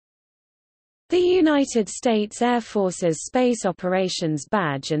The United States Air Force's Space Operations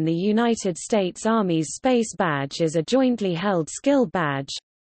Badge and the United States Army's Space Badge is a jointly held skill badge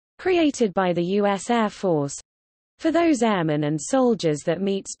created by the U.S. Air Force for those airmen and soldiers that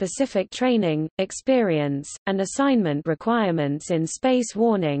meet specific training, experience, and assignment requirements in space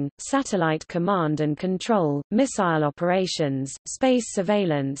warning, satellite command and control, missile operations, space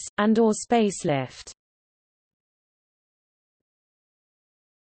surveillance, and/or space lift.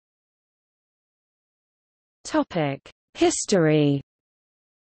 History.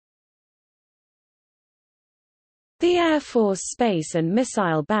 The Air Force Space and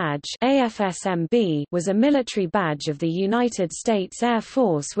Missile Badge (AFSMB) was a military badge of the United States Air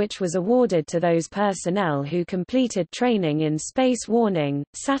Force which was awarded to those personnel who completed training in space warning,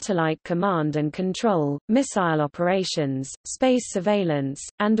 satellite command and control, missile operations, space surveillance,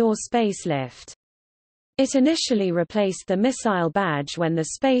 and/or space lift. It initially replaced the missile badge when the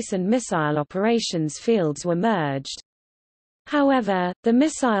space and missile operations fields were merged. However, the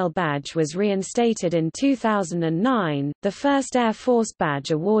missile badge was reinstated in 2009. The first Air Force badge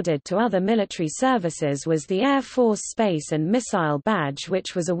awarded to other military services was the Air Force Space and Missile Badge,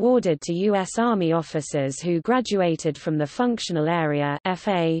 which was awarded to U.S. Army officers who graduated from the Functional Area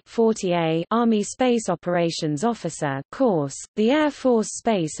 (FA) 40A Army Space Operations Officer course. The Air Force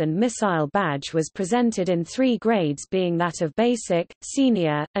Space and Missile Badge was presented in 3 grades, being that of Basic,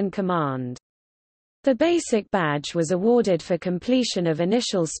 Senior, and Command. The Basic Badge was awarded for completion of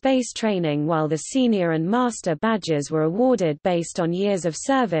initial space training, while the Senior and Master Badges were awarded based on years of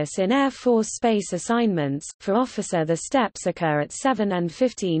service in Air Force space assignments. For officer, the steps occur at 7 and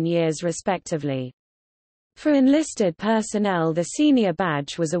 15 years respectively. For enlisted personnel, the Senior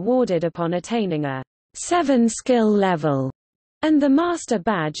Badge was awarded upon attaining a 7 skill level, and the Master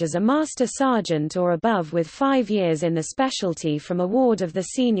Badge as a Master Sergeant or above with 5 years in the specialty from award of the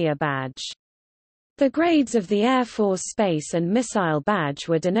Senior Badge. The grades of the Air Force Space and Missile Badge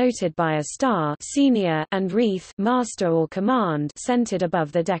were denoted by a star Senior and wreath Master or Command centered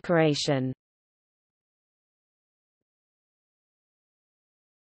above the decoration.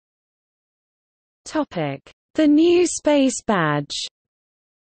 The new Space Badge.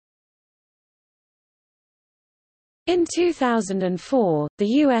 In 2004, the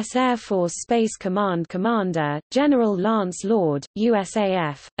U.S. Air Force Space Command Commander, General Lance Lord,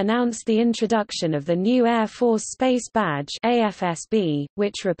 USAF, announced the introduction of the new Air Force Space Badge (AFSB),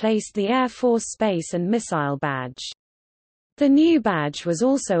 which replaced the Air Force Space and Missile Badge. The new badge was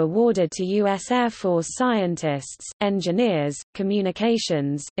also awarded to U.S. Air Force scientists, engineers,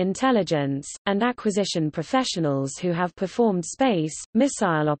 communications, intelligence, and acquisition professionals who have performed space,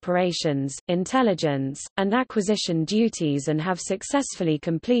 missile operations, intelligence, and acquisition duties and have successfully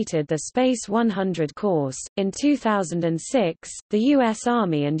completed the Space 100 course. In 2006, the U.S.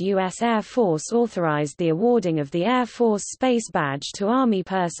 Army and U.S. Air Force authorized the awarding of the Air Force Space Badge to Army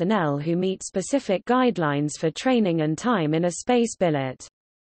personnel who meet specific guidelines for training and time in a space billet.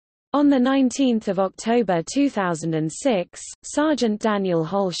 On 19 October 2006, Sergeant Daniel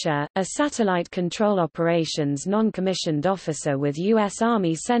Holscher, a satellite control operations non-commissioned officer with U.S.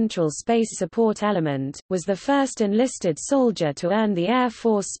 Army Central Space Support Element, was the first enlisted soldier to earn the Air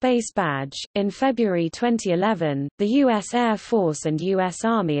Force Space Badge. In February 2011, the U.S. Air Force and U.S.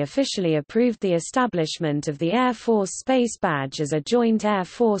 Army officially approved the establishment of the Air Force Space Badge as a joint Air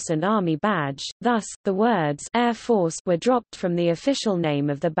Force and Army badge, thus, the words Air Force were dropped from the official name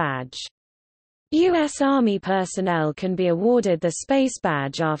of the badge. U.S. Army personnel can be awarded the Space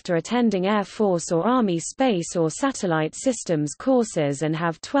Badge after attending Air Force or Army Space or Satellite Systems courses and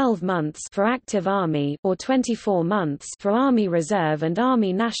have 12 months for active Army or 24 months for Army Reserve and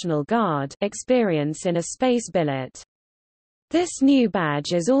Army National Guard experience in a space billet. This new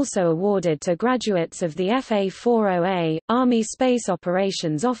badge is also awarded to graduates of the FA-40A, Army Space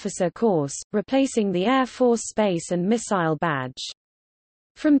Operations Officer course, replacing the Air Force Space and Missile Badge.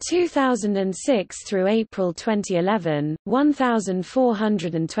 From 2006 through April 2011,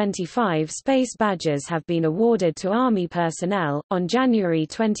 1,425 space badges have been awarded to Army personnel. On January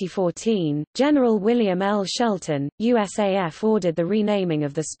 2014, General William L. Shelton, USAF ordered the renaming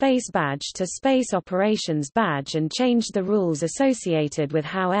of the Space Badge to Space Operations Badge and changed the rules associated with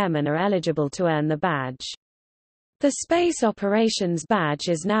how airmen are eligible to earn the badge. The Space Operations Badge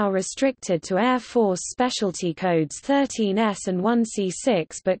is now restricted to Air Force Specialty Codes 13S and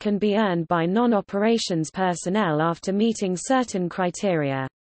 1C6 but can be earned by non-operations personnel after meeting certain criteria.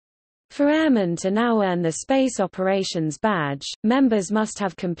 For airmen to now earn the Space Operations Badge, members must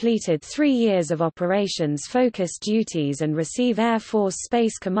have completed 3 years of operations-focused duties and receive Air Force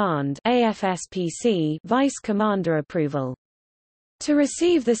Space Command (AFSPC) Vice Commander approval. To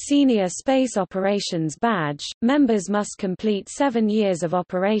receive the Senior Space Operations Badge, members must complete 7 years of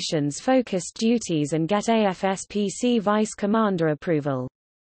operations-focused duties and get AFSPC Vice Commander approval.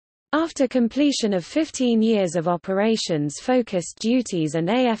 After completion of 15 years of operations-focused duties and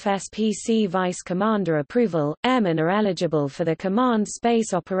AFSPC Vice Commander approval, airmen are eligible for the Command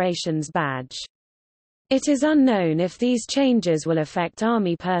Space Operations Badge. It is unknown if these changes will affect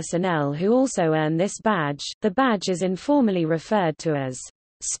Army personnel who also earn this badge. The badge is informally referred to as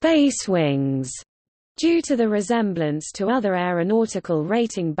Space Wings due to the resemblance to other aeronautical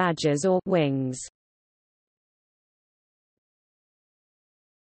rating badges or wings.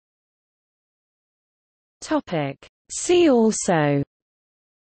 Topic: See also: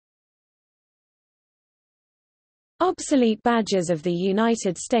 Obsolete badges of the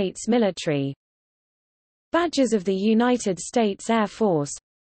United States military, Badges of the United States Air Force,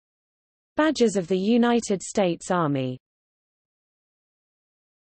 Badges of the United States Army.